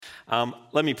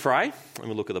Let me pray and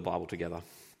we'll look at the Bible together.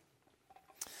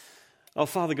 Oh,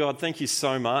 Father God, thank you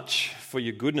so much for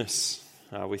your goodness.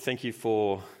 We thank you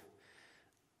for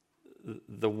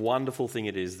the wonderful thing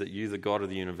it is that you, the God of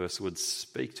the universe, would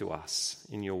speak to us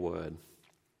in your word.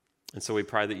 And so we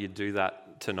pray that you do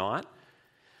that tonight.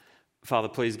 Father,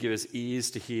 please give us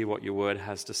ears to hear what your word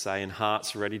has to say and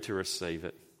hearts ready to receive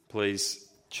it. Please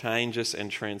change us and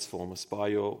transform us by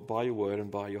your word and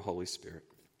by your Holy Spirit.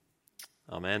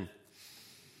 Amen.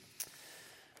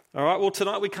 All right, well,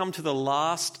 tonight we come to the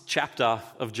last chapter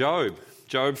of Job,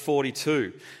 Job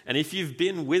 42. And if you've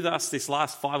been with us this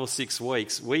last 5 or 6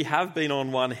 weeks, we have been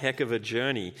on one heck of a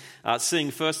journey, seeing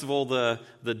first of all the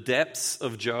depths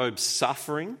of Job's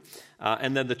suffering,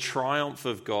 and then the triumph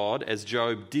of God as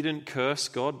Job didn't curse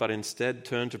God but instead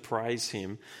turned to praise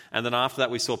him. And then after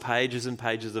that we saw pages and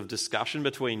pages of discussion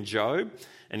between Job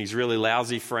and his really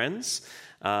lousy friends.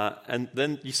 And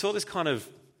then you saw this kind of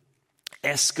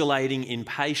escalating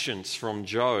impatience from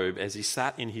Job as he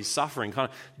sat in his suffering. Kind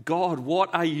of, God,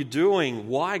 what are you doing?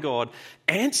 Why, God?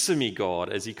 Answer me,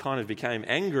 God, as he kind of became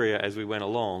angrier as we went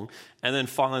along. And then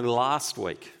finally last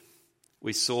week,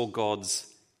 we saw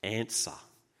God's answer.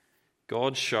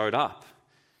 God showed up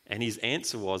and his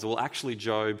answer was, well, actually,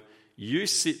 Job, you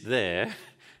sit there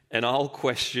and I'll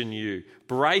question you.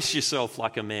 Brace yourself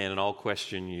like a man and I'll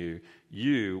question you.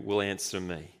 You will answer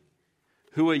me.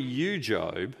 Who are you,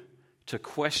 Job, to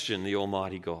question the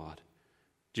Almighty God?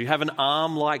 Do you have an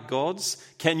arm like God's?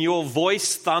 Can your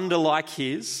voice thunder like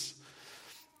his?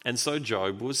 And so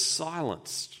Job was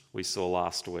silenced, we saw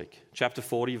last week. Chapter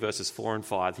 40, verses 4 and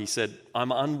 5, he said,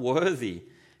 I'm unworthy.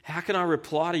 How can I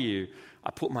reply to you?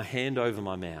 I put my hand over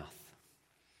my mouth.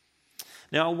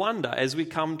 Now I wonder, as we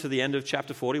come to the end of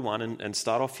chapter 41 and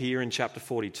start off here in chapter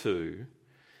 42,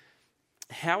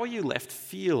 how are you left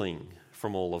feeling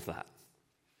from all of that?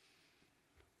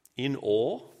 In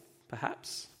awe,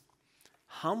 perhaps?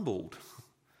 Humbled.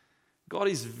 God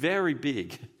is very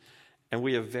big and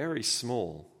we are very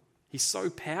small. He's so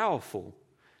powerful.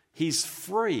 He's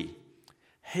free.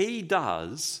 He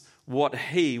does what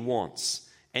he wants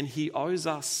and he owes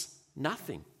us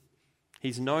nothing.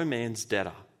 He's no man's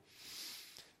debtor.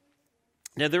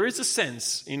 Now there is a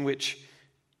sense in which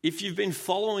if you've been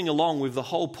following along with the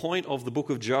whole point of the book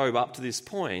of Job up to this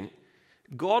point,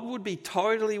 God would be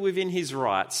totally within his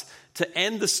rights to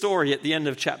end the story at the end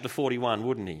of chapter 41,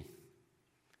 wouldn't he?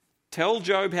 Tell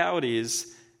Job how it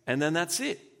is, and then that's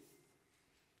it.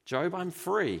 Job, I'm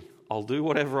free. I'll do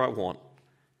whatever I want.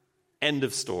 End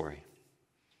of story.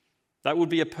 That would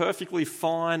be a perfectly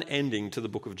fine ending to the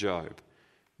book of Job.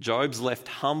 Job's left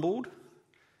humbled,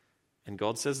 and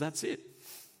God says that's it.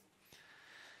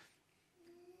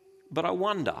 But I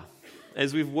wonder,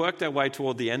 as we've worked our way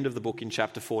toward the end of the book in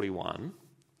chapter 41,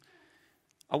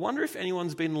 I wonder if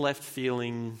anyone's been left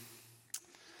feeling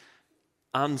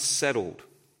unsettled.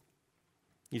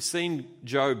 You've seen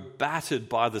Job battered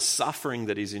by the suffering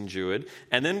that he's endured,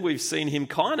 and then we've seen him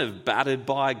kind of battered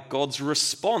by God's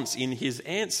response in his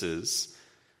answers.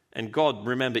 And God,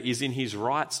 remember, is in his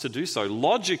rights to do so.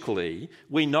 Logically,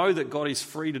 we know that God is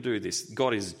free to do this.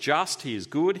 God is just, he is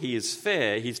good, he is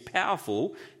fair, he's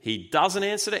powerful, he doesn't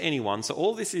answer to anyone, so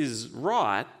all this is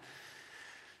right.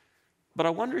 But I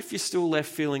wonder if you're still left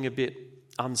feeling a bit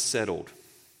unsettled.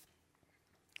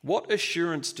 What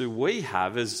assurance do we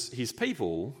have as his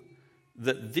people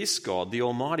that this God, the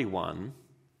Almighty One,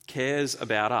 cares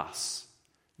about us?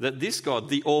 That this God,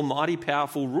 the almighty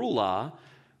powerful ruler,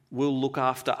 will look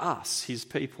after us, his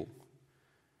people.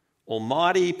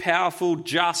 Almighty, powerful,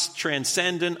 just,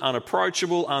 transcendent,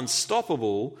 unapproachable,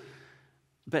 unstoppable.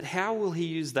 But how will he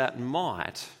use that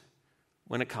might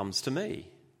when it comes to me?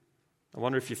 I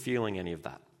wonder if you're feeling any of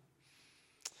that.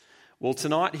 Well,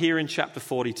 tonight here in chapter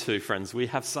 42, friends, we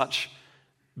have such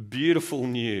beautiful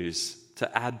news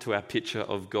to add to our picture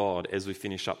of God as we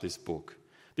finish up this book.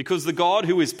 Because the God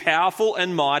who is powerful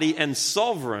and mighty and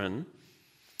sovereign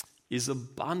is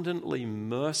abundantly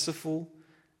merciful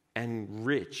and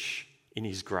rich in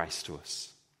his grace to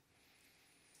us.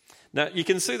 Now, you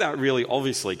can see that really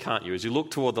obviously, can't you? As you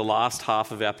look toward the last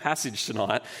half of our passage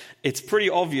tonight, it's pretty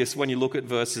obvious when you look at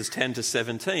verses 10 to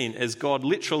 17, as God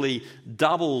literally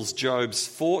doubles Job's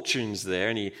fortunes there,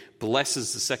 and he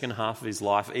blesses the second half of his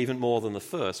life even more than the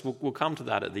first. We'll come to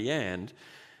that at the end.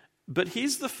 But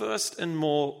here's the first and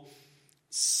more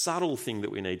subtle thing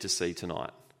that we need to see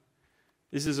tonight.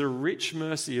 This is a rich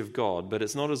mercy of God, but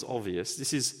it's not as obvious.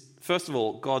 This is, first of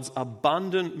all, God's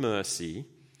abundant mercy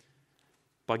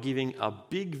by giving a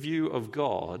big view of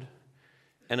God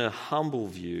and a humble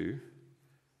view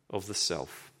of the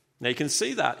self. Now you can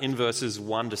see that in verses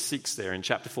 1 to 6 there, in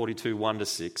chapter 42, 1 to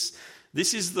 6.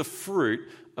 This is the fruit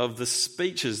of the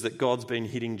speeches that God's been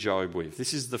hitting Job with.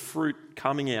 This is the fruit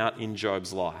coming out in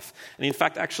Job's life. And in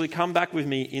fact, actually come back with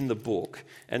me in the book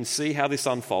and see how this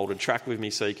unfolded. Track with me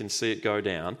so you can see it go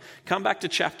down. Come back to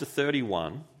chapter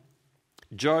 31.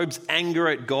 Job's anger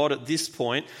at God at this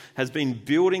point has been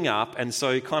building up, and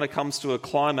so he kind of comes to a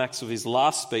climax of his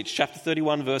last speech. Chapter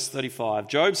 31, verse 35.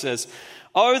 Job says,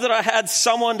 "Oh, that I had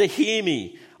someone to hear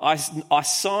me. I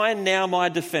sign now my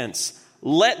defense.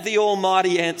 Let the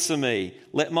Almighty answer me.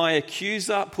 Let my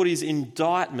accuser put his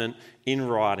indictment in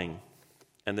writing."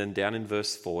 And then down in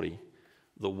verse 40,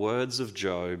 the words of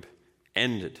Job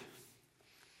ended.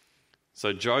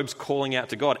 So Job's calling out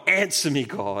to God, "Answer me,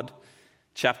 God."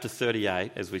 Chapter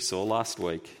 38, as we saw last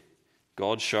week,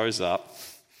 God shows up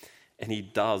and he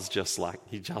does just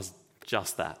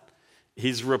that.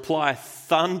 His reply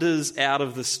thunders out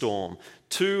of the storm.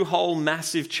 2 whole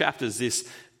massive chapters, this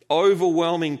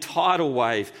overwhelming tidal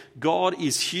wave. God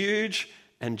is huge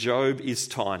and Job is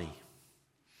tiny.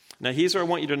 Now here's where I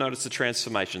want you to notice the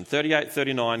transformation. 38,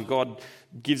 39, God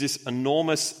gives this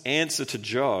enormous answer to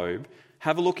Job.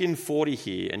 Have a look in 40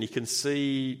 here and you can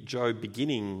see Job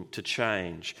beginning to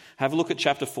change. Have a look at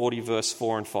chapter 40, verse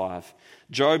 4 and 5.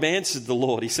 Job answered the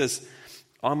Lord. He says,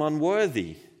 "I'm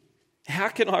unworthy. How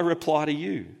can I reply to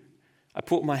you? I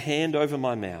put my hand over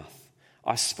my mouth.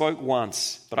 I spoke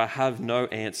once, but I have no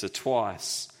answer.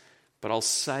 Twice, but I'll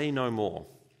say no more."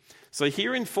 So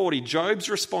here in 40, Job's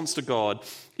response to God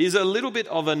is a little bit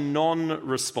of a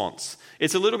non-response.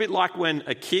 It's a little bit like when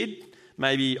a kid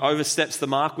maybe oversteps the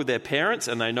mark with their parents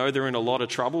and they know they're in a lot of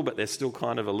trouble, but they're still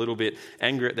kind of a little bit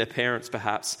angry at their parents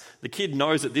perhaps. The kid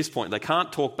knows at this point they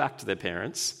can't talk back to their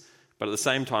parents, but at the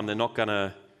same time they're not going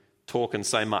to talk and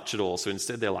say much at all. So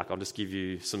instead they're like, "I'll just give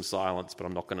you some silence, but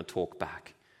I'm not going to talk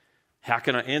back. How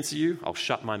can I answer you? I'll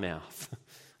shut my mouth.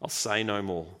 I'll say no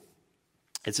more."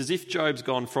 It's as if Job's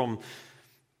gone from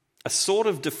a sort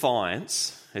of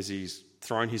defiance as he's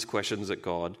thrown his questions at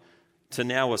God to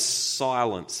now a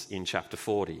silence in chapter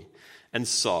 40. And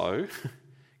so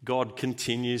God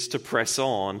continues to press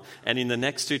on. And in the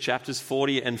next 2 chapters,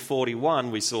 40 and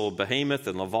 41, we saw Behemoth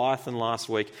and Leviathan last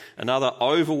week, another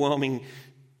overwhelming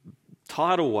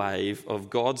tidal wave of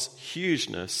God's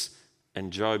hugeness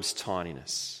and Job's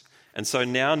tininess. And so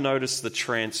now notice the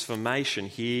transformation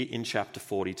here in chapter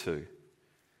 42.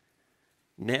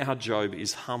 Now Job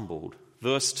is humbled.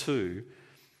 Verse 2,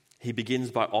 he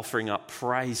begins by offering up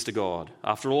praise to God.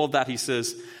 After all of that, he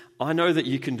says, "I know that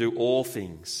you can do all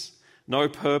things. No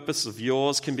purpose of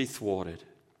yours can be thwarted."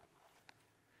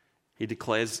 He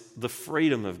declares the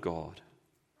freedom of God,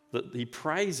 that he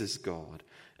praises God.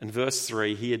 And verse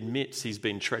 3, he admits he's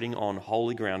been treading on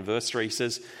holy ground. Verse 3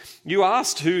 says, "You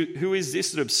asked, who is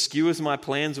this that obscures my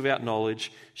plans without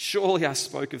knowledge? Surely I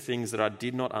spoke of things that I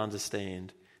did not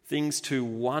understand, things too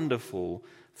wonderful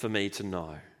for me to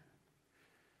know."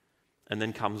 And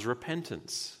then comes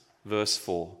repentance. Verse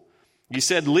 4, "You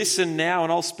said, 'Listen now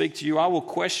and I'll speak to you. I will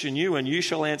question you and you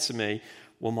shall answer me.'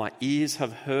 Well, my ears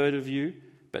have heard of you,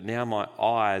 but now my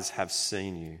eyes have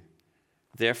seen you.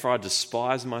 Therefore I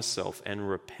despise myself and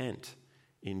repent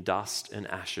in dust and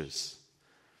ashes."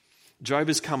 Job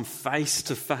has come face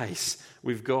to face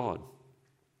with God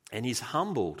and he's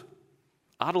humbled,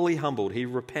 utterly humbled. He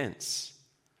repents.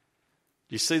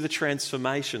 Do you see the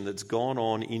transformation that's gone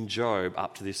on in Job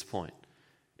up to this point?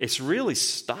 It's really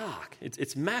stark.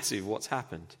 It's massive what's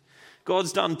happened.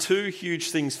 God's done 2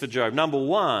 huge things for Job. Number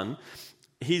 1,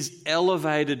 he's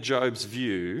elevated Job's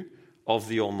view of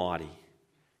the Almighty.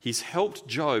 He's helped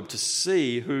Job to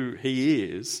see who he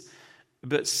is.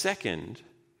 But second,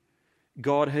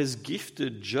 God has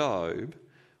gifted Job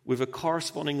with a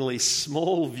correspondingly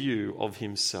small view of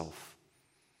himself.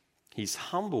 He's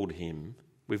humbled him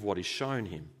with what he's shown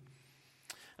him.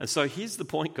 And so here's the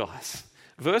point, guys.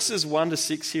 Verses 1 to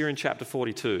 6 here in chapter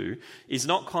 42 is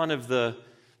not kind of the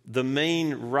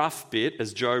mean, rough bit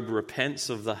as Job repents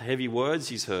of the heavy words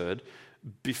he's heard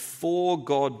before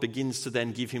God begins to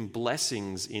then give him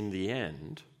blessings in the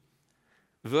end.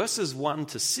 Verses 1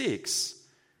 to 6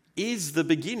 is the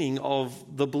beginning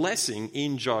of the blessing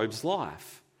in Job's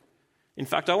life. In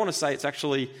fact, I want to say it's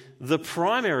actually the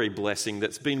primary blessing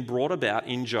that's been brought about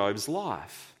in Job's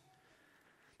life.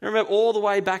 Remember, all the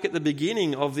way back at the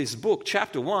beginning of this book,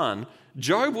 chapter 1,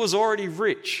 Job was already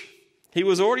rich. He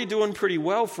was already doing pretty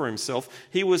well for himself.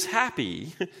 He was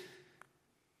happy.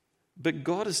 But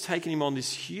God has taken him on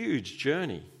this huge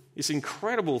journey, this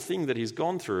incredible thing that he's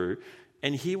gone through,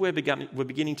 and here we're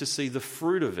beginning to see the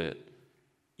fruit of it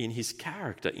in his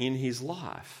character, in his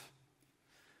life.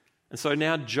 And so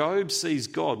now Job sees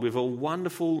God with a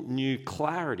wonderful new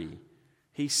clarity.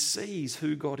 He sees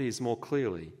who God is more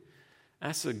clearly.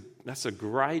 That's a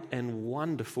great and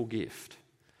wonderful gift.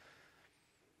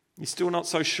 You're still not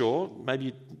so sure?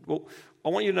 I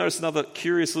want you to notice another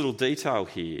curious little detail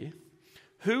here.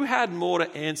 Who had more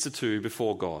to answer to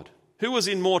before God? Who was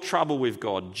in more trouble with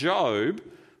God, Job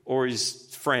or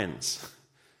his friends?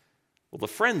 Well, the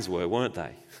friends weren't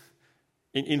they?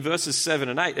 In verses 7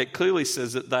 and 8, it clearly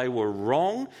says that they were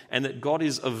wrong and that God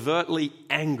is overtly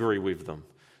angry with them.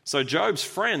 So Job's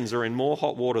friends are in more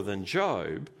hot water than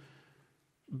Job.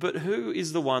 But who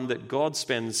is the one that God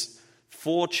spends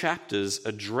 4 chapters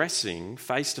addressing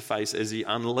face to face as he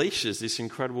unleashes this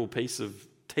incredible piece of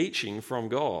teaching from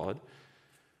God?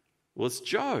 Well, it's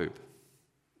Job.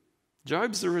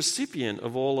 Job's the recipient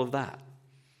of all of that.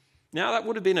 Now, that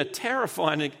would have been a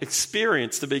terrifying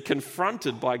experience to be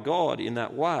confronted by God in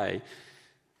that way.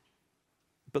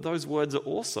 But those words are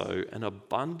also an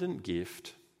abundant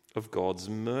gift of God's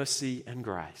mercy and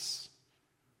grace,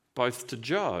 both to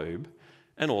Job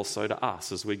and also to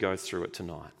us as we go through it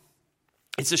tonight.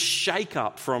 It's a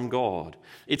shake-up from God.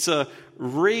 It's a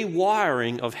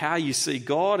rewiring of how you see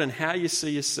God and how you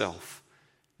see yourself.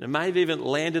 It may have even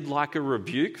landed like a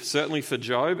rebuke, certainly for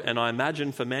Job, and I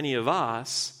imagine for many of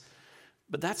us.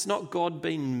 But that's not God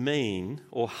being mean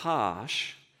or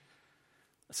harsh.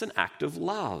 It's an act of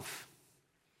love.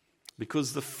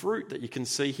 Because the fruit that you can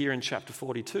see here in chapter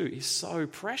 42 is so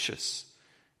precious.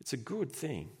 It's a good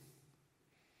thing.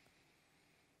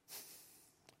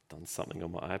 I've done something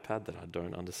on my iPad that I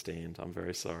don't understand. I'm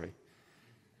very sorry.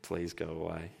 Please go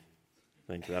away. I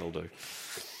think that'll do.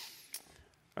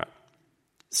 All right.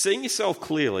 Seeing yourself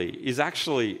clearly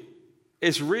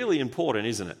is really important,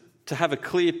 isn't it? To have a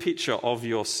clear picture of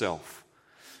yourself.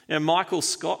 Now, Michael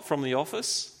Scott from The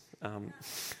Office,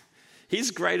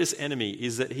 his greatest enemy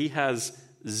is that he has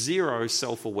zero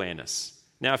self-awareness.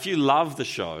 Now, if you love the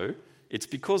show, it's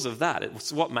because of that.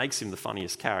 It's what makes him the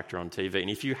funniest character on TV. And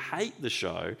if you hate the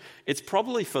show, it's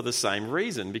probably for the same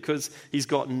reason, because he's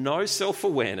got no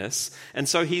self-awareness, and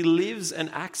so he lives and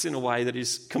acts in a way that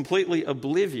is completely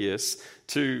oblivious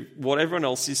to what everyone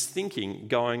else is thinking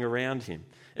going around him.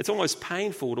 It's almost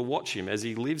painful to watch him as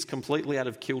he lives completely out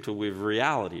of kilter with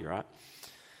reality, right?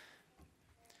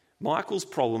 Michael's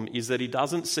problem is that he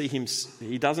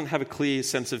doesn't have a clear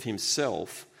sense of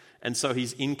himself, and so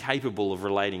he's incapable of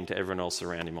relating to everyone else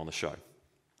around him on the show.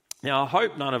 Now, I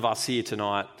hope none of us here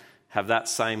tonight have that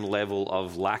same level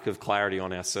of lack of clarity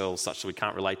on ourselves such that we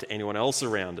can't relate to anyone else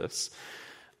around us.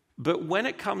 But when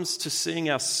it comes to seeing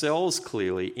ourselves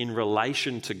clearly in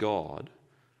relation to God,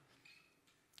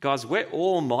 guys, we're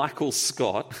all Michael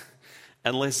Scott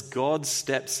unless God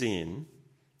steps in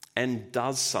and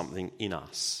does something in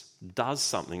us, does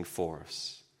something for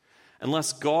us.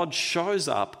 Unless God shows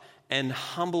up and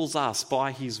humbles us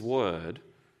by his word,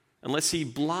 unless he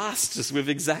blasts us with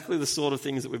exactly the sort of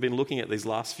things that we've been looking at these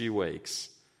last few weeks,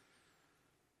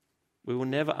 we will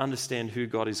never understand who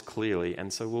God is clearly,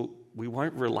 and so we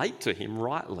won't relate to him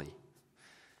rightly.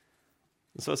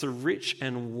 And so it's a rich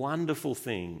and wonderful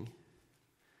thing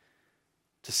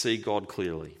to see God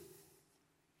clearly,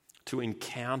 to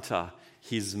encounter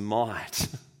his might,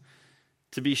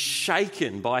 to be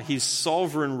shaken by his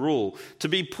sovereign rule, to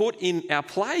be put in our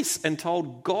place and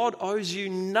told God owes you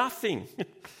nothing.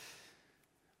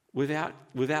 Without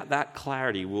that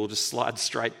clarity, we'll just slide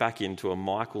straight back into a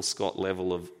Michael Scott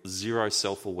level of zero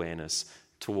self-awareness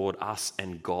toward us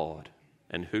and God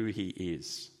and who he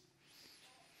is.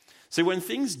 See, when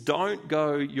things don't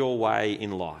go your way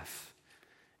in life,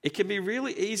 it can be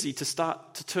really easy to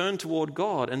start to turn toward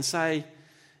God and say,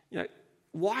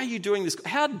 why are you doing this?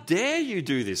 How dare you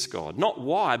do this, God? Not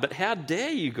why, but how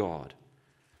dare you, God?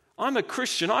 I'm a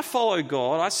Christian. I follow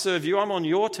God. I serve you. I'm on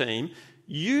your team.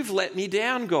 You've let me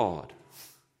down, God.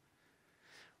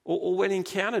 Or when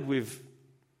encountered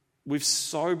with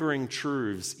sobering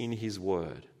truths in his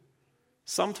word,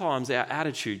 sometimes our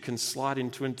attitude can slide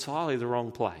into entirely the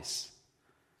wrong place.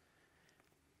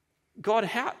 God,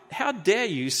 how dare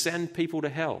you send people to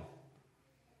hell?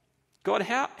 God,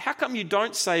 how come you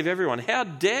don't save everyone? How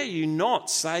dare you not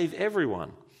save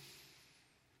everyone?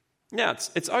 Now,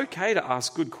 it's okay to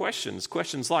ask good questions.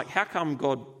 Questions like, how come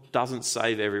God doesn't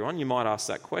save everyone? You might ask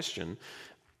that question.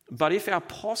 But if our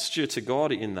posture to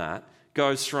God in that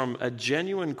goes from a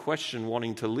genuine question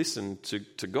wanting to listen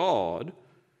to God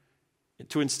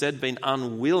to instead being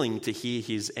unwilling to hear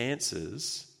his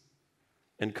answers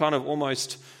and kind of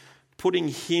almost putting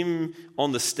him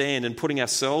on the stand and putting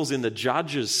ourselves in the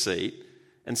judge's seat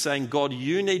and saying, God,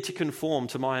 you need to conform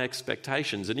to my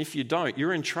expectations. And if you don't,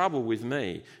 you're in trouble with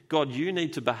me. God, you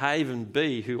need to behave and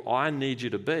be who I need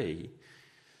you to be.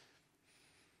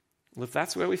 Well, if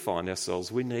that's where we find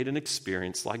ourselves, we need an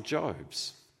experience like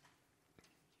Job's.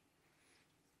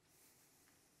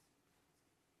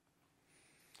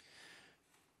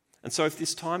 And so if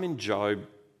this time in Job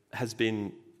has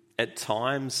been at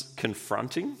times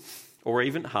confronting or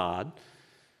even hard,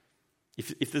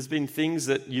 if there's been things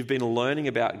that you've been learning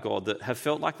about God that have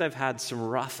felt like they've had some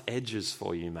rough edges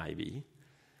for you maybe,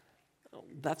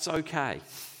 that's okay.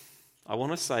 I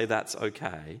want to say that's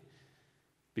okay,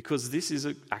 because this is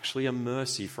actually a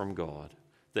mercy from God,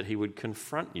 that he would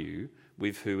confront you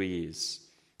with who he is,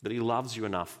 that he loves you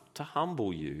enough to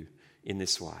humble you in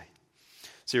this way.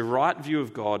 So your right view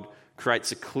of God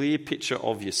creates a clear picture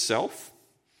of yourself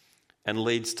and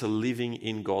leads to living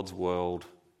in God's world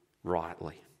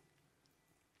rightly.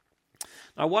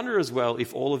 I wonder as well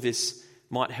if all of this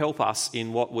might help us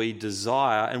in what we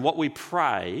desire and what we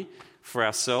pray for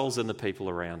ourselves and the people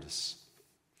around us.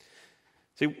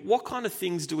 See, what kind of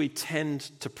things do we tend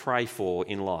to pray for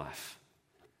in life?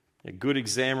 Good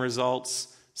exam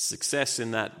results, success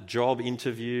in that job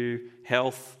interview,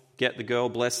 health, get the girl,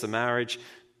 bless the marriage.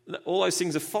 All those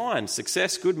things are fine.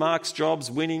 Success, good marks, jobs,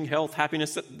 winning, health,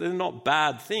 happiness, they're not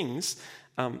bad things.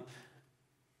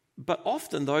 But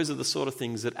often those are the sort of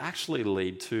things that actually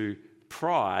lead to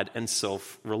pride and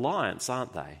self-reliance,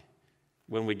 aren't they?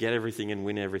 When we get everything and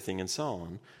win everything and so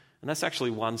on. And that's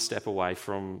actually one step away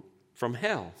from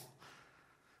hell.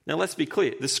 Now let's be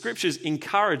clear. The scriptures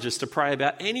encourage us to pray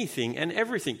about anything and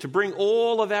everything, to bring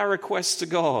all of our requests to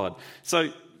God.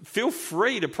 So feel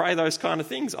free to pray those kind of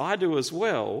things. I do as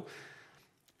well.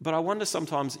 But I wonder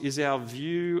sometimes, is our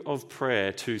view of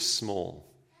prayer too small?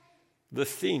 The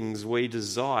things we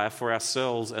desire for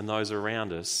ourselves and those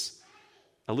around us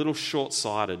a little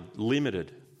short-sighted,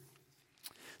 limited.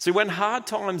 See, when hard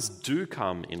times do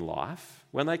come in life,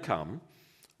 when they come,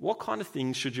 what kind of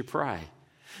things should you pray?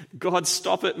 God,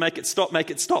 stop it, make it stop, make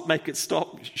it stop, make it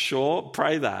stop. Sure,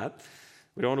 pray that.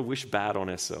 We don't want to wish bad on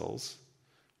ourselves.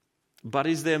 But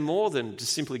is there more than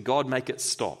just simply, God, make it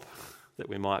stop, that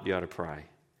we might be able to pray?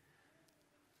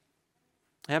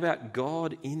 How about,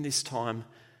 God, in this time,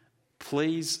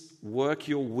 please work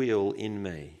your will in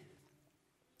me.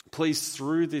 Please,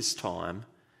 through this time,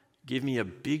 give me a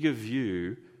bigger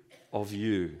view of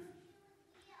you.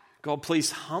 God,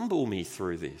 please humble me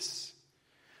through this.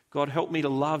 God, help me to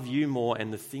love you more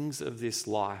and the things of this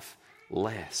life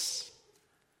less.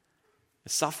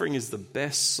 Suffering is the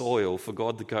best soil for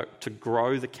God to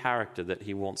grow the character that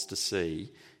he wants to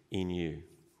see in you.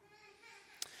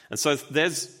 And so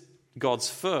there's God's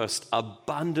first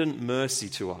abundant mercy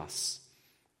to us.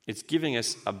 It's giving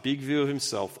us a big view of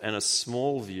himself and a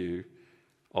small view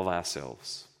of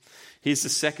ourselves. Here's the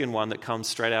second one that comes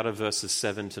straight out of verses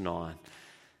 7 to 9.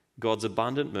 God's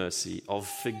abundant mercy of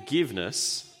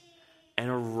forgiveness and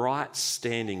a right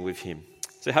standing with him.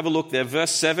 So have a look there.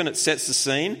 Verse 7, it sets the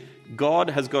scene. God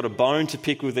has got a bone to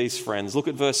pick with these friends. Look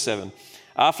at verse 7.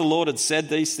 After the Lord had said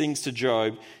these things to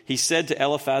Job, he said to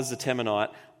Eliphaz the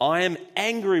Temanite, I am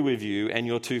angry with you and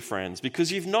your two friends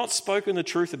because you've not spoken the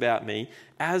truth about me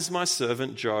as my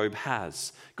servant Job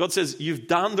has. God says, you've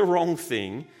done the wrong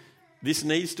thing. This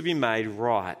needs to be made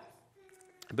right.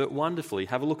 But wonderfully,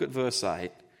 have a look at verse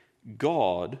 8.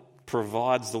 God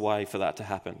provides the way for that to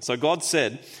happen. So God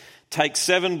said, take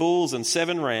 7 bulls and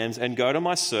 7 rams and go to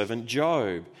my servant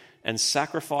Job and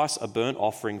sacrifice a burnt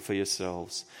offering for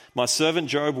yourselves. My servant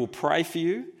Job will pray for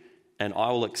you, and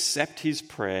I will accept his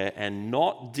prayer and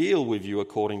not deal with you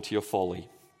according to your folly.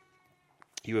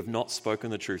 You have not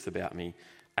spoken the truth about me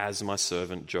as my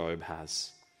servant Job has.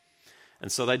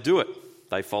 And so they do it.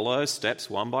 They follow those steps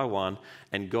one by one,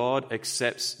 and God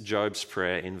accepts Job's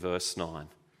prayer in verse 9.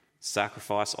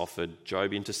 Sacrifice offered,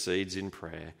 Job intercedes in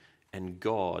prayer, and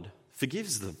God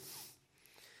forgives them.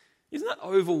 Isn't that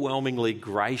overwhelmingly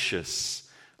gracious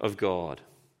of God?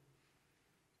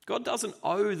 God doesn't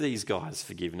owe these guys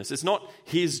forgiveness. It's not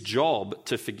his job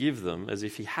to forgive them as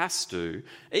if he has to.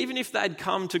 Even if they'd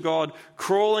come to God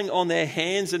crawling on their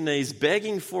hands and knees,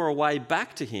 begging for a way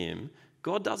back to him,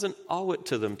 God doesn't owe it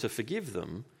to them to forgive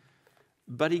them,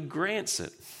 but he grants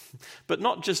it. But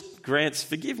not just grants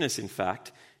forgiveness, in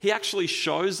fact. He actually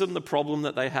shows them the problem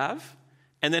that they have,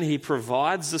 and then he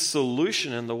provides the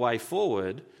solution and the way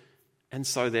forward, and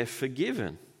so they're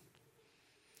forgiven.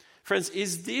 Friends,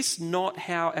 is this not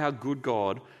how our good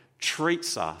God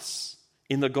treats us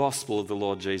in the gospel of the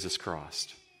Lord Jesus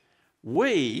Christ?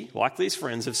 We, like these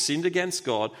friends, have sinned against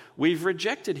God. We've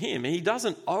rejected him, and he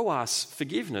doesn't owe us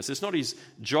forgiveness. It's not his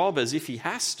job as if he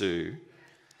has to.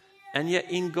 And yet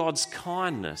in God's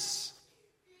kindness,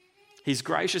 he's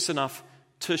gracious enough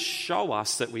to show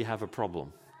us that we have a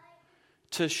problem,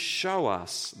 to show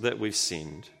us that we've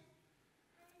sinned.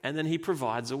 And then he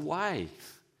provides a way.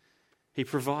 He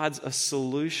provides a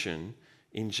solution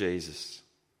in Jesus.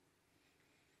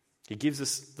 He gives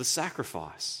us the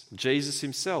sacrifice, Jesus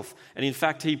himself. And in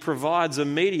fact, he provides a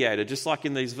mediator, just like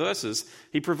in these verses.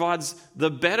 He provides the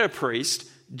better priest,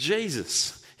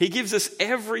 Jesus. He gives us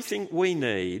everything we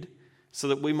need so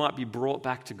that we might be brought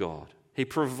back to God. He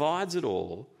provides it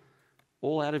all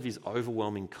out of his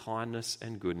overwhelming kindness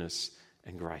and goodness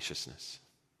and graciousness.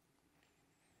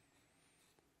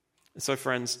 And so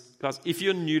friends, guys, if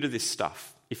you're new to this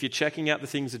stuff, if you're checking out the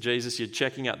things of Jesus, you're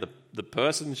checking out the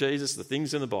person Jesus, the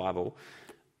things in the Bible,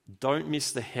 don't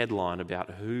miss the headline about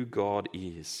who God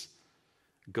is.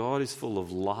 God is full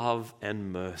of love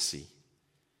and mercy.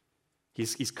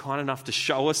 He's kind enough to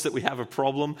show us that we have a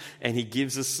problem, and he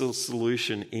gives us a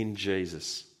solution in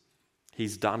Jesus.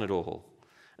 He's done it all.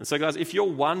 And so guys, if you're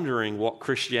wondering what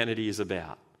Christianity is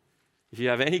about, if you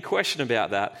have any question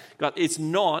about that, God, it's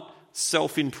not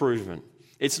self-improvement.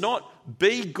 It's not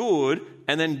be good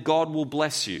and then God will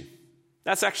bless you.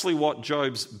 That's actually what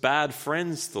Job's bad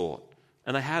friends thought,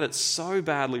 and they had it so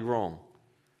badly wrong.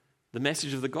 The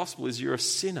message of the gospel is you're a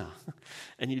sinner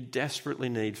and you desperately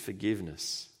need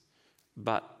forgiveness.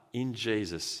 But in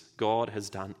Jesus, God has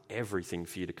done everything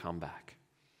for you to come back.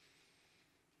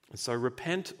 And so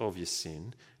repent of your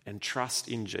sin and trust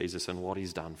in Jesus and what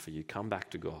he's done for you. Come back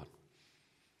to God.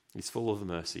 He's full of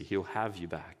mercy. He'll have you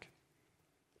back.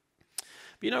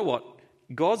 But you know what?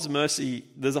 God's mercy,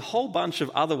 there's a whole bunch of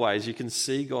other ways you can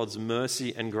see God's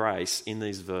mercy and grace in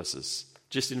these verses,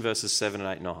 just in verses 7 and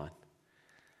 8, 9.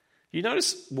 You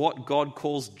notice what God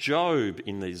calls Job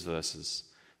in these verses.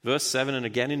 Verse 7 and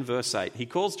again in verse 8, he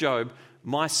calls Job,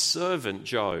 my servant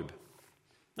Job.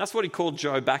 That's what he called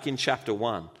Job back in chapter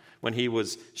 1 when he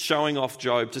was showing off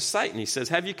Job to Satan. He says,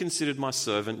 have you considered my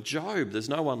servant Job? There's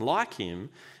no one like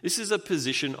him. This is a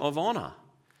position of honor.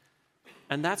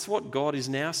 And that's what God is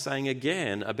now saying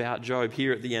again about Job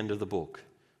here at the end of the book,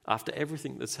 after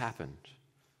everything that's happened.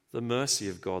 The mercy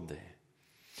of God there.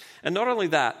 And not only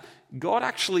that, God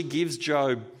actually gives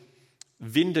Job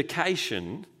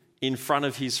vindication in front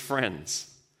of his friends.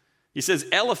 He says,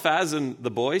 Eliphaz and the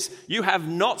boys, you have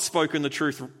not spoken the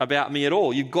truth about me at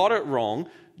all. You got it wrong.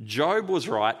 Job was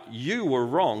right. You were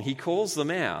wrong. He calls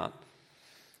them out.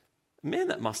 Man,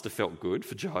 that must have felt good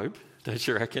for Job, don't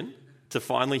you reckon? To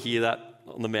finally hear that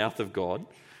on the mouth of God.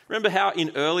 Remember how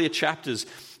in earlier chapters,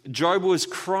 Job was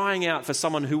crying out for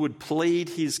someone who would plead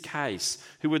his case,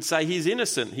 who would say he's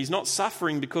innocent, he's not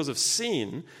suffering because of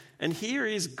sin. And here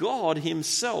is God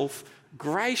himself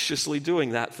graciously doing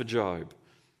that for Job.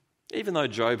 Even though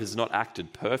Job has not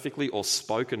acted perfectly or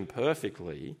spoken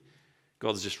perfectly,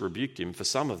 God's just rebuked him for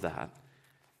some of that.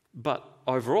 But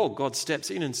overall, God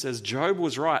steps in and says, Job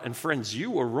was right. And friends,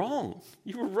 you were wrong.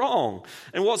 You were wrong.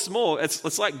 And what's more,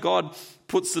 it's like God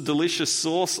puts the delicious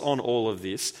sauce on all of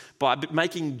this by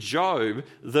making Job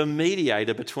the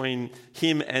mediator between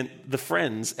him and the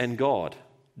friends and God.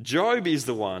 Job is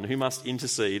the one who must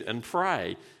intercede and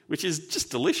pray, which is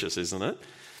just delicious, isn't it?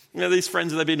 You know, these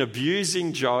friends, they've been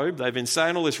abusing Job. They've been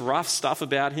saying all this rough stuff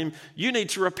about him. You need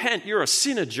to repent. You're a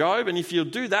sinner, Job. And if you'll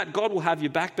do that, God will have you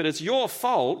back, but it's your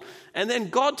fault. And then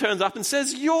God turns up and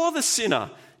says, you're the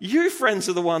sinner. You, friends,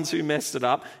 are the ones who messed it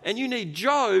up. And you need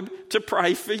Job to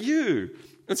pray for you.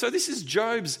 And so this is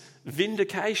Job's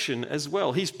vindication as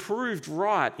well. He's proved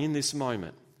right in this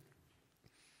moment.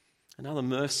 Another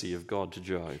mercy of God to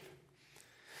Job.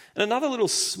 And another little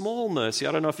small mercy,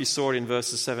 I don't know if you saw it in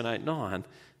verses 7, 8, 9.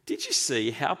 Did you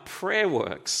see how prayer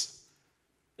works?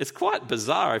 It's quite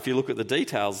bizarre if you look at the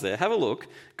details there. Have a look.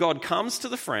 God comes to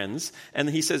the friends and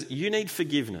he says, you need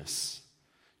forgiveness.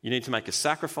 You need to make a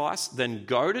sacrifice. Then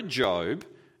go to Job.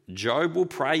 Job will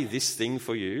pray this thing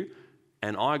for you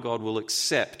and I, God, will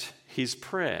accept his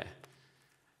prayer.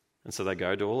 And so they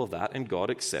go do all of that and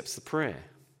God accepts the prayer.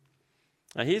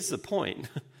 Now here's the point.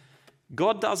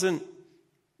 God doesn't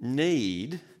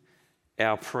need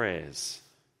our prayers.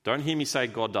 Don't hear me say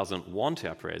God doesn't want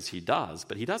our prayers. He does,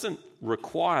 but he doesn't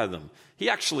require them. He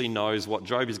actually knows what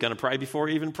Job is going to pray before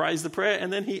he even prays the prayer,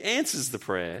 and then he answers the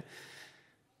prayer.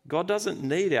 God doesn't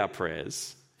need our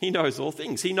prayers. He knows all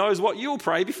things. He knows what you'll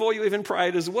pray before you even pray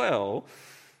it as well.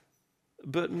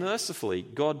 But mercifully,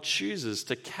 God chooses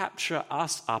to capture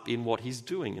us up in what he's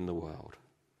doing in the world,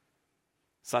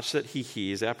 such that he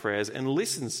hears our prayers and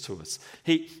listens to us.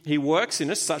 He works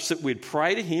in us such that we'd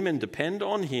pray to him and depend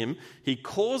on him. He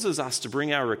causes us to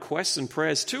bring our requests and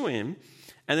prayers to him.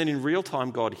 And then in real time,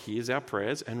 God hears our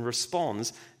prayers and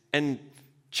responds and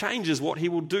changes what he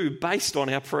will do based on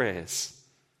our prayers.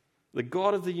 The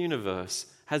God of the universe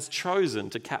has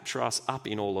chosen to capture us up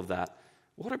in all of that.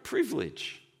 What a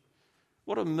privilege.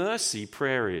 What a mercy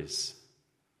prayer is.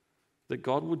 That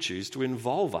God would choose to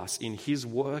involve us in his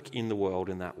work in the world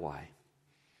in that way.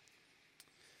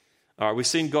 All right, we've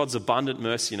seen God's abundant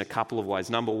mercy in a couple of ways.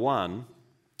 Number one,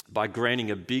 by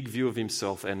granting a big view of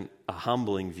himself and a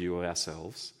humbling view of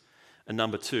ourselves. And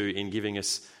number two, in giving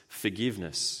us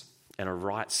forgiveness and a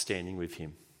right standing with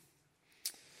him.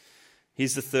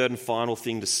 Here's the third and final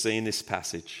thing to see in this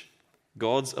passage.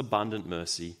 God's abundant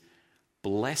mercy,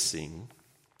 blessing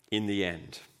in the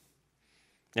end.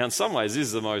 Now, in some ways, this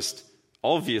is the most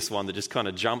obvious one that just kind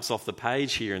of jumps off the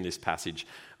page here in this passage.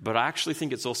 But I actually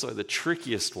think it's also the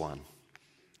trickiest one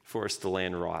for us to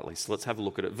land rightly. So let's have a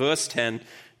look at it. Verse 10,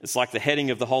 it's like the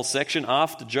heading of the whole section.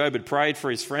 After Job had prayed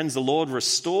for his friends, the Lord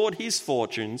restored his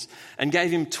fortunes and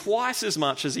gave him twice as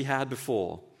much as he had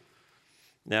before.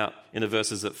 Now, in the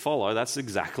verses that follow, that's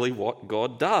exactly what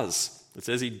God does. It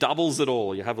says he doubles it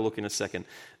all. You have a look in a second.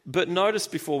 But notice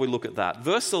before we look at that,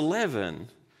 verse 11,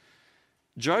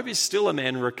 Job is still a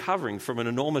man recovering from an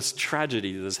enormous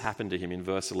tragedy that has happened to him in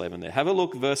verse 11 there. Have a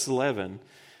look, verse 11.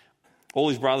 All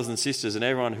his brothers and sisters and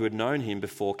everyone who had known him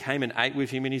before came and ate with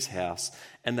him in his house,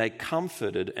 and they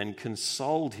comforted and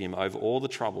consoled him over all the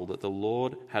trouble that the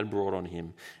Lord had brought on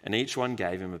him, and each one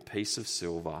gave him a piece of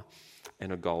silver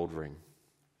and a gold ring.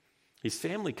 His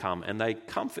family come and they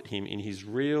comfort him in his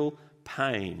real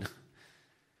pain.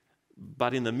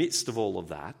 But in the midst of all of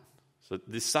that, so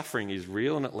this suffering is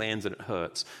real and it lands and it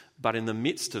hurts, but in the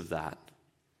midst of that,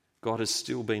 God has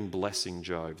still been blessing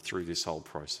Job through this whole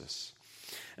process.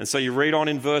 And so you read on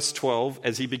in verse 12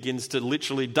 as he begins to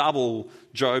literally double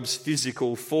Job's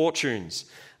physical fortunes.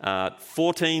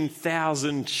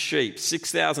 14,000 sheep,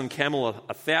 6,000 camel,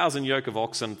 1,000 yoke of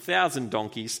oxen, 1,000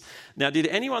 donkeys. Now, did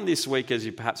anyone this week, as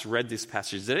you perhaps read this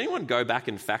passage, did anyone go back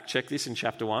and fact check this in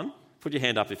chapter 1? Put your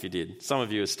hand up if you did. Some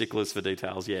of you are sticklers for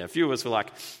details. Yeah, a few of us were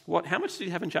like, what? How much did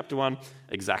you have in chapter 1?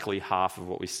 Exactly half of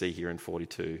what we see here in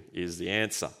 42 is the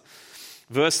answer.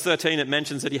 Verse 13, it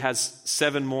mentions that he has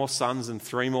 7 more sons and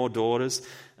 3 more daughters.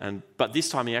 But this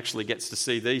time he actually gets to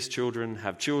see these children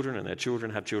have children and their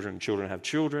children have children and children have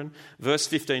children. Verse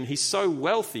 15, he's so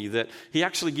wealthy that he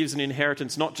actually gives an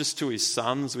inheritance not just to his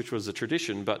sons, which was a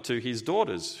tradition, but to his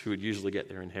daughters, who would usually get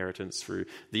their inheritance through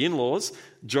the in-laws.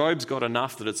 Job's got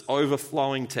enough that it's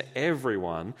overflowing to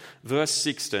everyone. Verse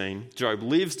 16, Job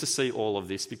lives to see all of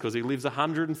this because he lives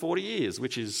 140 years,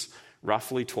 which is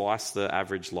roughly twice the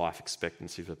average life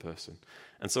expectancy of a person.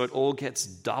 And so it all gets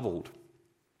doubled.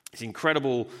 This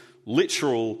incredible,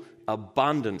 literal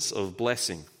abundance of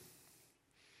blessing.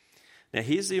 Now,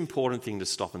 here's the important thing to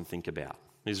stop and think about.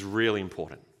 It's really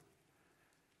important.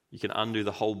 You can undo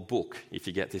the whole book if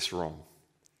you get this wrong.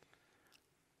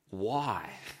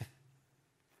 Why?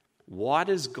 Why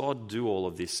does God do all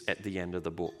of this at the end of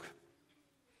the book?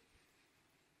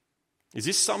 Is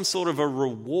this some sort of a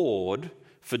reward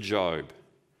for Job?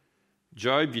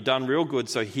 Job, you've done real good,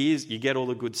 so you get all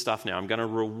the good stuff now. I'm going to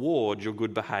reward your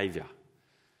good behaviour.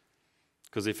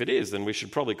 Because if it is, then we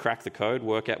should probably crack the code,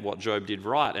 work out what Job did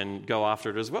right and go after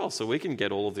it as well, so we can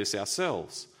get all of this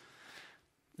ourselves.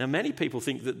 Now, many people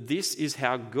think that this is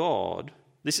how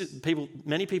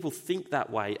many people think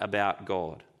that way about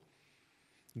God.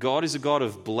 God is a God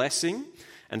of blessing,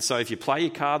 and so if you play your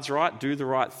cards right, do the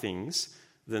right things,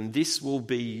 then this will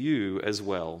be you as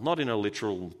well. Not in a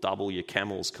literal double your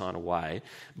camels kind of way,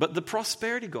 but the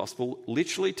prosperity gospel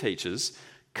literally teaches,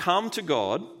 come to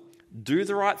God, do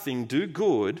the right thing, do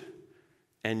good,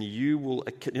 and you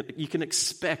can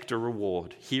expect a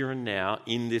reward here and now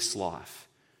in this life.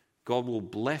 God will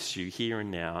bless you here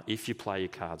and now if you play your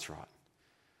cards right.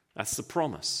 That's the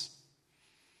promise.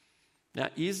 Now,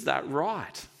 is that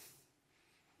right?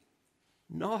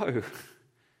 No.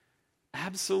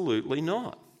 Absolutely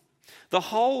not. The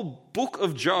whole book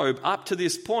of Job up to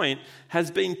this point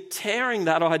has been tearing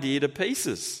that idea to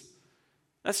pieces.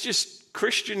 That's just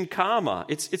Christian karma.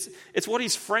 It's what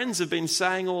his friends have been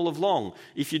saying all along.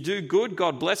 If you do good,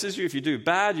 God blesses you. If you do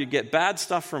bad, you get bad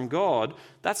stuff from God.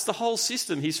 That's the whole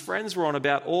system his friends were on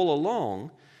about all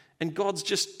along, and God's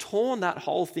just torn that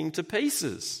whole thing to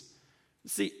pieces.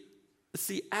 It's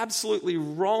the absolutely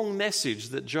wrong message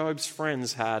that Job's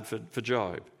friends had for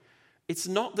Job. It's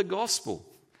not the gospel,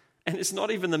 and it's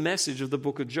not even the message of the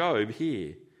book of Job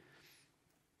here.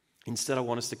 Instead, I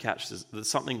want us to catch this. There's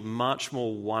something much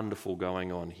more wonderful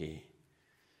going on here.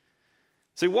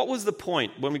 See, what was the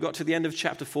point when we got to the end of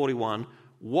chapter 41?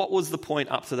 What was the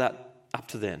point up to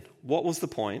then? What was the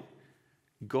point?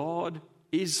 God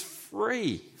is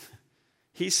free.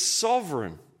 He's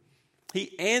sovereign.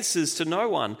 He answers to no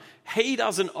one. He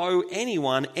doesn't owe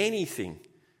anyone anything.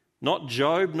 Not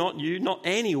Job, not you, not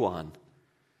anyone.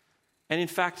 And in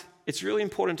fact, it's really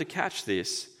important to catch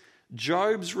this.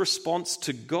 Job's response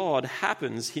to God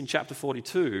happens in chapter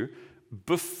 42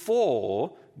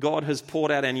 before God has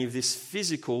poured out any of this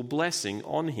physical blessing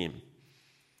on him.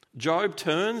 Job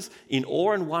turns in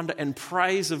awe and wonder and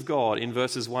praise of God in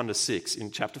verses 1 to 6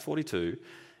 in chapter 42,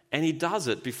 and he does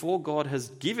it before God has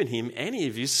given him any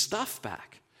of his stuff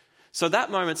back. So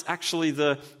that moment's actually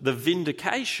the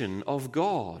vindication of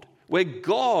God, where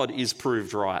God is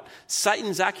proved right.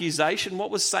 Satan's accusation,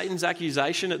 what was Satan's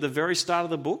accusation at the very start of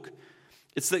the book?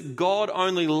 It's that Job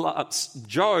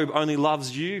only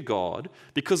loves you, God,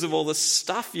 because of all the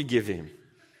stuff you give him.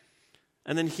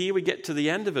 And then here we get to the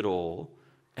end of it all,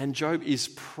 and Job is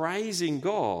praising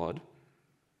God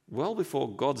well before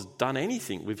God's done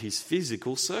anything with his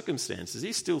physical circumstances.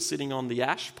 He's still sitting on the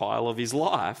ash pile of his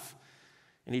life,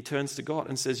 and he turns to God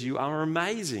and says, "You are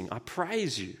amazing. I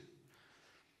praise you."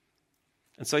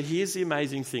 And so here's the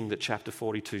amazing thing that chapter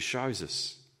 42 shows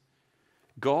us.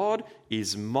 God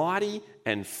is mighty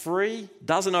and free,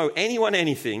 doesn't owe anyone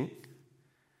anything,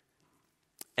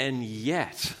 and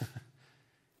yet,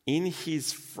 in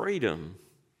his freedom,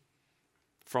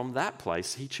 from that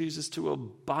place, he chooses to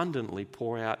abundantly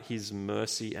pour out his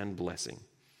mercy and blessing.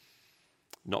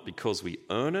 Not because we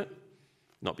earn it,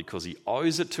 not because he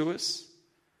owes it to us,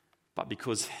 but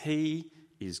because he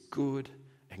is good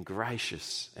and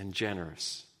gracious and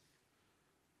generous.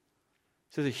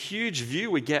 So the huge view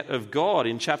we get of God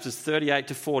in chapters 38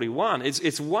 to 41,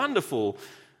 it's wonderful,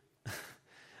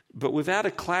 but without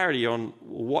a clarity on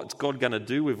what's God going to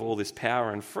do with all this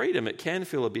power and freedom, it can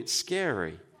feel a bit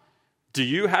scary. Do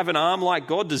you have an arm like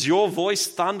God? Does your voice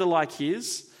thunder like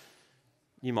his?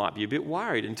 You might be a bit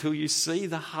worried until you see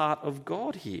the heart of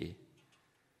God here.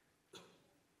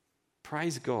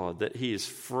 Praise God that he is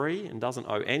free and doesn't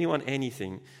owe anyone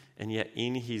anything, and yet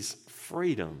in his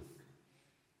freedom,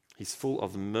 he's full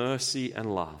of mercy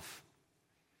and love.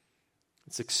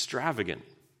 It's extravagant,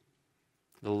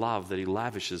 the love that he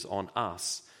lavishes on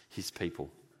us, his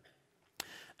people.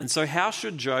 And so how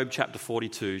should Job chapter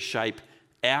 42 shape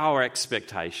our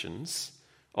expectations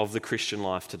of the Christian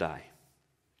life today?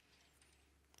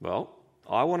 Well,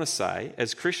 I want to say,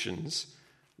 as Christians,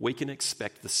 we can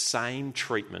expect the same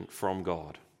treatment from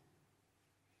God.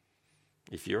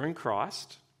 If you're in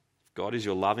Christ, if God is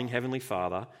your loving Heavenly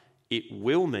Father, it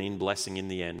will mean blessing in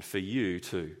the end for you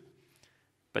too.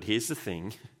 But here's the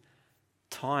thing,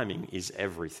 timing is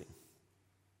everything.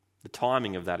 The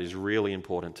timing of that is really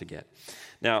important to get.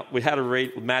 Now, we had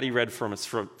Maddie read from us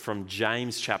from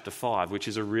James chapter 5, which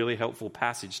is a really helpful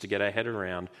passage to get our head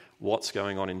around what's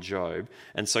going on in Job.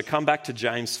 And so come back to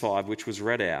James 5, which was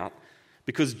read out,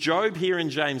 because Job here in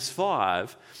James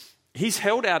 5, he's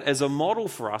held out as a model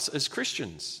for us as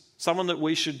Christians, someone that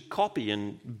we should copy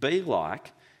and be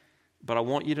like. But I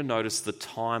want you to notice the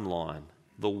timeline,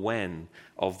 the when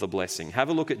of the blessing. Have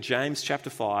a look at James chapter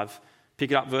 5,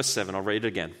 pick it up verse 7, I'll read it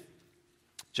again.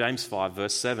 James 5,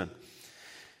 verse 7.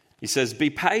 He says, "Be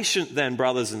patient then,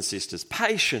 brothers and sisters,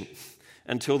 patient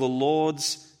until the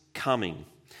Lord's coming.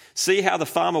 See how the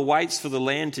farmer waits for the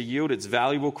land to yield its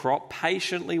valuable crop,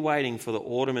 patiently waiting for the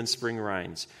autumn and spring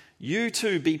rains. You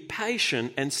too be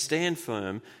patient and stand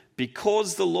firm,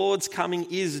 because the Lord's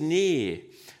coming is near.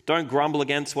 Don't grumble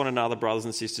against one another, brothers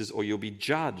and sisters, or you'll be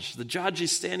judged. The judge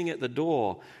is standing at the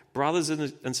door. Brothers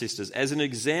and sisters, as an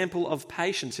example of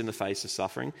patience in the face of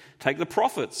suffering, take the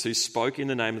prophets who spoke in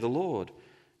the name of the Lord.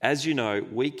 As you know,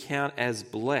 we count as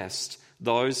blessed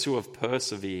those who have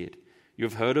persevered. You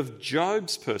have heard of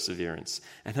Job's perseverance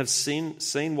and have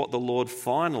seen what the Lord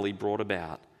finally brought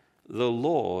about. The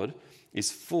Lord is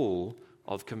full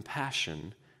of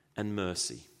compassion and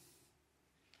mercy."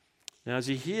 Now, as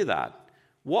you hear that,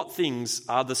 what things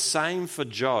are the same for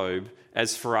Job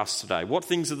as for us today? What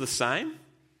things are the same?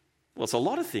 Well, it's a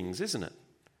lot of things, isn't it?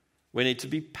 We need to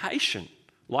be patient,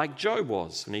 like Job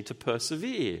was. We need to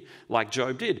persevere, like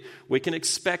Job did. We can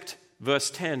expect,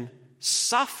 verse 10,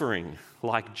 suffering,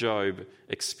 like Job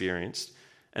experienced.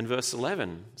 And verse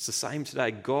 11, it's the same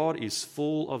today. God is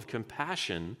full of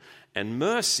compassion and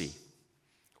mercy.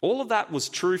 All of that was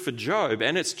true for Job,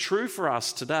 and it's true for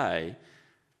us today.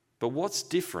 But what's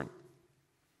different?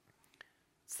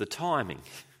 It's the timing.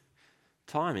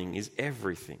 Timing is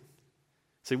everything.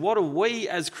 See, what are we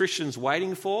as Christians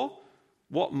waiting for?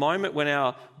 What moment when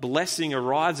our blessing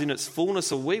arrives in its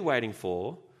fullness are we waiting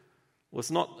for? Well,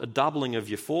 it's not a doubling of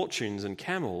your fortunes and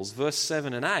camels. Verse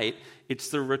 7 and 8, it's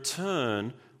the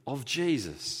return of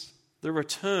Jesus. The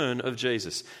return of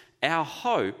Jesus. Our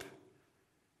hope,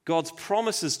 God's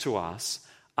promises to us,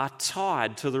 are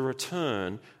tied to the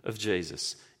return of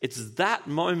Jesus. It's that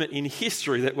moment in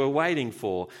history that we're waiting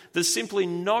for. There's simply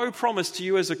no promise to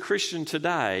you as a Christian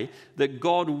today that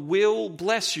God will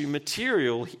bless you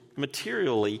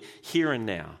materially here and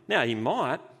now. Now, he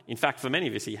might In fact, for many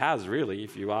of us, he has really,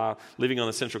 if you are living on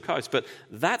the Central Coast. But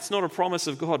that's not a promise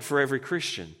of God for every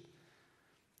Christian.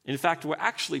 In fact, we're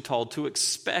actually told to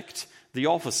expect the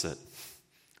opposite.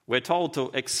 We're told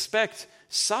to expect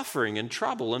suffering and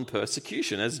trouble and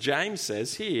persecution, as James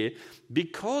says here,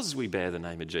 because we bear the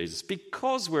name of Jesus.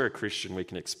 Because we're a Christian, we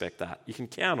can expect that. You can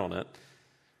count on it.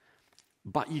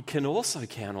 But you can also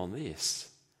count on this: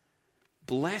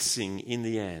 blessing in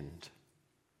the end.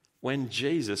 When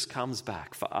Jesus comes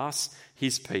back for us,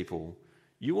 his people,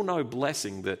 you will know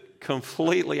blessing that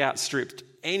completely outstripped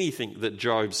anything that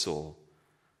Job saw.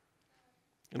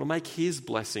 It'll make his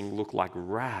blessing look like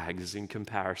rags in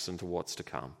comparison to what's to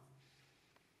come.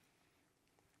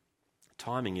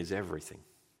 Timing is everything.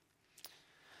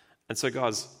 And so,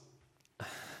 guys,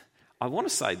 I want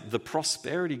to say the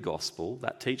prosperity gospel,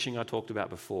 that teaching I talked about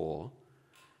before,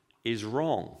 is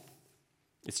wrong.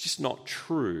 It's just not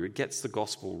true. It gets the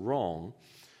gospel wrong.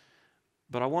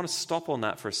 But I want to stop on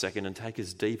that for a second and take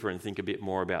us deeper and think a bit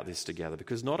more about this together.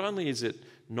 Because not only is it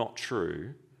not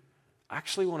true, I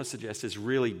actually want to suggest it's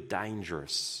really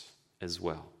dangerous as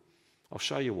well. I'll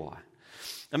show you why.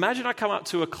 Imagine I come up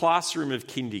to a classroom of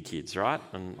kindy kids, right?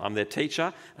 And I'm their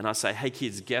teacher, and I say, hey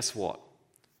kids, guess what?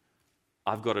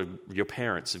 Your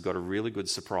parents have got a really good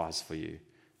surprise for you.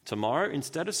 Tomorrow,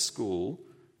 instead of school,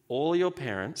 all your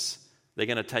parents, they're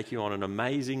going to take you on an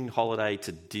amazing holiday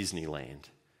to Disneyland.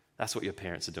 That's what your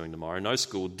parents are doing tomorrow. No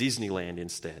school, Disneyland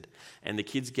instead. And the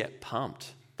kids get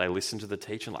pumped. They listen to the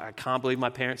teacher and I can't believe my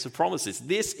parents have promised this.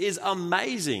 This is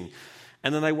amazing.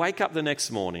 And then they wake up the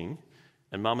next morning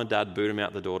and mum and dad boot them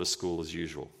out the door to school as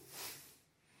usual.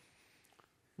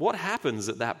 What happens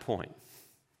at that point?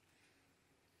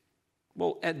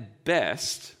 Well, at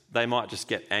best, they might just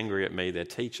get angry at me, their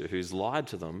teacher, who's lied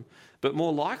to them. But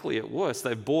more likely, at worst,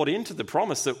 they've bought into the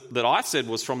promise that I said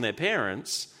was from their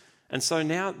parents. And so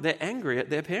now they're angry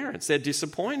at their parents. They're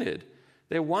disappointed.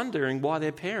 They're wondering why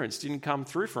their parents didn't come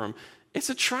through for them. It's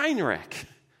a train wreck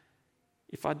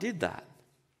if I did that.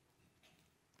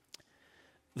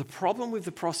 The problem with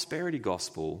the prosperity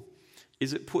gospel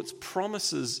is it puts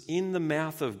promises in the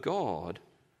mouth of God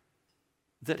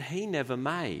that he never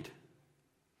made.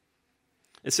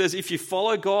 It says, if you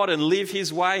follow God and live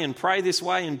his way and pray this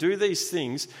way and do these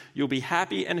things, you'll be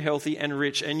happy and healthy and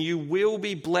rich, and you will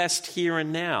be blessed here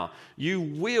and now. You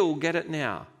will get it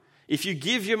now. If you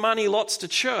give your money lots to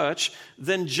church,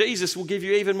 then Jesus will give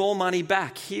you even more money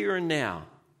back here and now.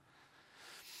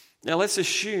 Now, let's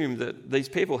assume that these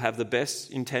people have the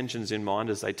best intentions in mind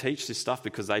as they teach this stuff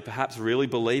because they perhaps really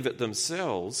believe it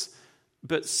themselves.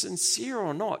 But sincere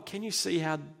or not, can you see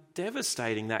how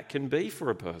devastating that can be for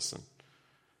a person?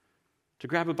 To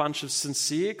grab a bunch of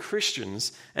sincere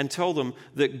Christians and tell them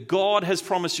that God has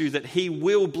promised you that he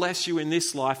will bless you in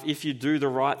this life if you do the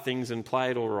right things and play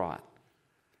it all right.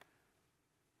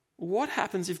 What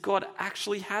happens if God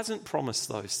actually hasn't promised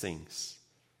those things?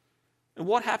 And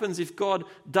what happens if God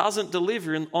doesn't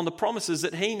deliver on the promises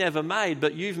that he never made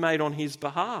but you've made on his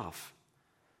behalf?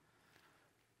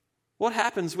 What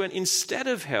happens when instead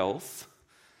of health,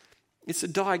 it's a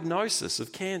diagnosis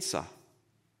of cancer?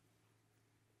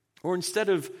 Or instead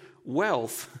of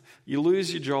wealth, you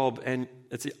lose your job and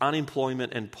it's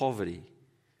unemployment and poverty?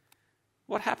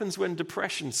 What happens when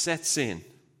depression sets in?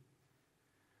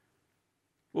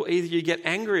 Well, either you get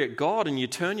angry at God and you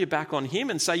turn your back on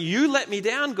him and say, you let me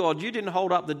down, God, you didn't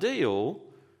hold up the deal.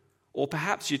 Or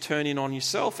perhaps you turn in on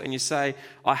yourself and you say,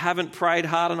 I haven't prayed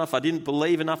hard enough, I didn't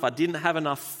believe enough, I didn't have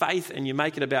enough faith, and you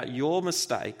make it about your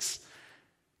mistakes.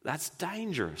 That's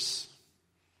dangerous.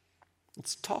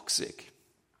 It's toxic.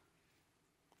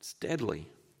 It's deadly.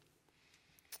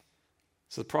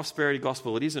 So the prosperity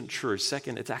gospel, it isn't true.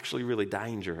 Second, it's actually really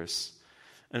dangerous.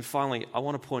 And finally, I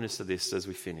want to point us to this as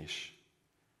we finish.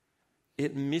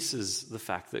 It misses the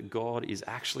fact that God is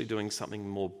actually doing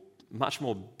something much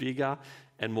more bigger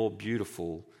and more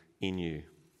beautiful in you.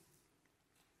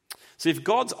 So if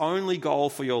God's only goal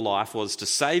for your life was to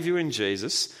save you in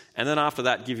Jesus, and then after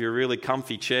that give you a really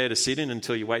comfy chair to sit in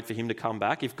until you wait for him to come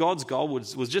back, if God's goal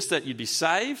was just that you'd be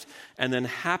saved and then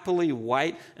happily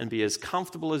wait and be as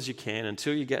comfortable as you can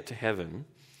until you get to heaven,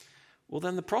 well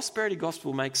then the prosperity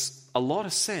gospel makes a lot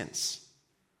of sense.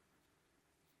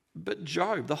 But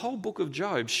Job, the whole book of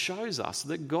Job, shows us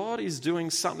that God is doing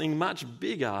something much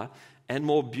bigger and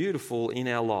more beautiful in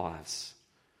our lives.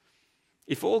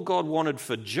 If all God wanted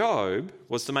for Job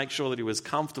was to make sure that he was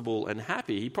comfortable and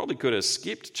happy, he probably could have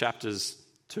skipped chapters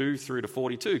 2 through to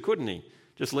 42, couldn't he?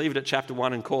 Just leave it at chapter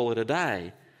 1 and call it a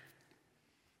day.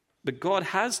 But God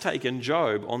has taken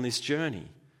Job on this journey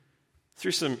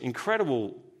through some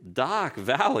incredible dark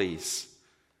valleys.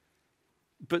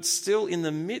 But still, in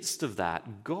the midst of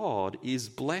that, God is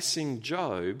blessing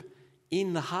Job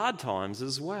in the hard times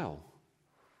as well.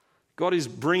 God is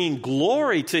bringing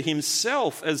glory to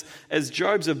himself as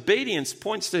Job's obedience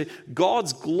points to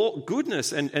God's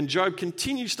goodness, and Job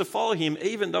continues to follow him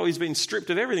even though he's been stripped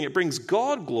of everything. It brings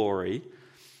God glory,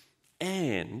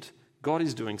 and God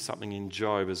is doing something in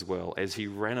Job as well as he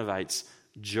renovates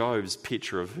Job's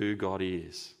picture of who God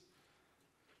is.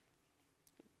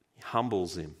 He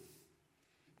humbles him,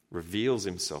 reveals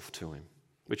himself to him,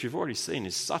 which we've already seen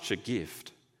is such a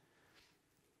gift.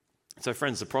 So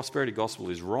friends, the prosperity gospel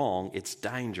is wrong, it's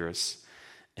dangerous,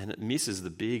 and it misses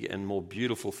the big and more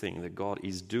beautiful thing that God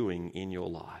is doing in your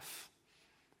life.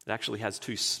 It actually has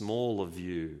too small a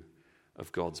view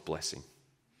of God's blessing.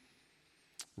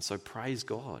 And so praise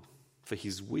God for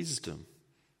his wisdom,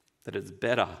 that it's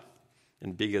better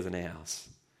and bigger than ours.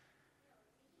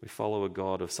 We follow a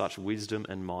God of such wisdom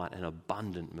and might and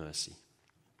abundant mercy.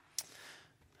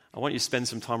 I want you to spend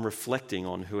some time reflecting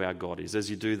on who our God is.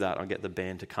 As you do that, I'll get the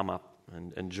band to come up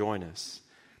and join us.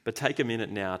 But take a minute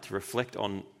now to reflect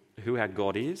on who our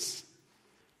God is,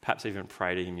 perhaps even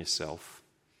pray to him yourself.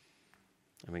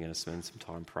 And we're going to spend some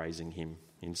time praising him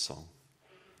in song.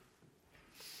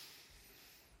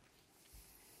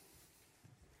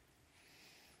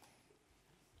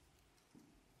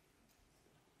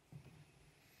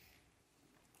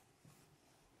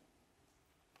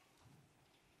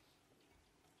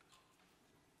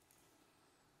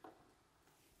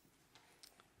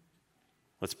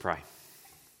 Let's pray.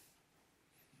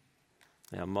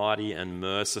 Our mighty and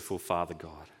merciful Father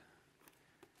God,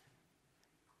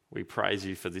 we praise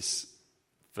you for this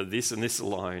and this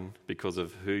alone because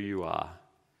of who you are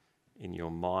in your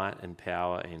might and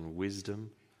power and wisdom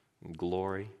and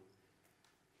glory,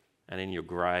 and in your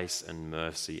grace and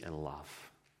mercy and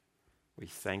love. We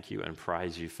thank you and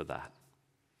praise you for that.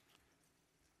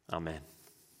 Amen.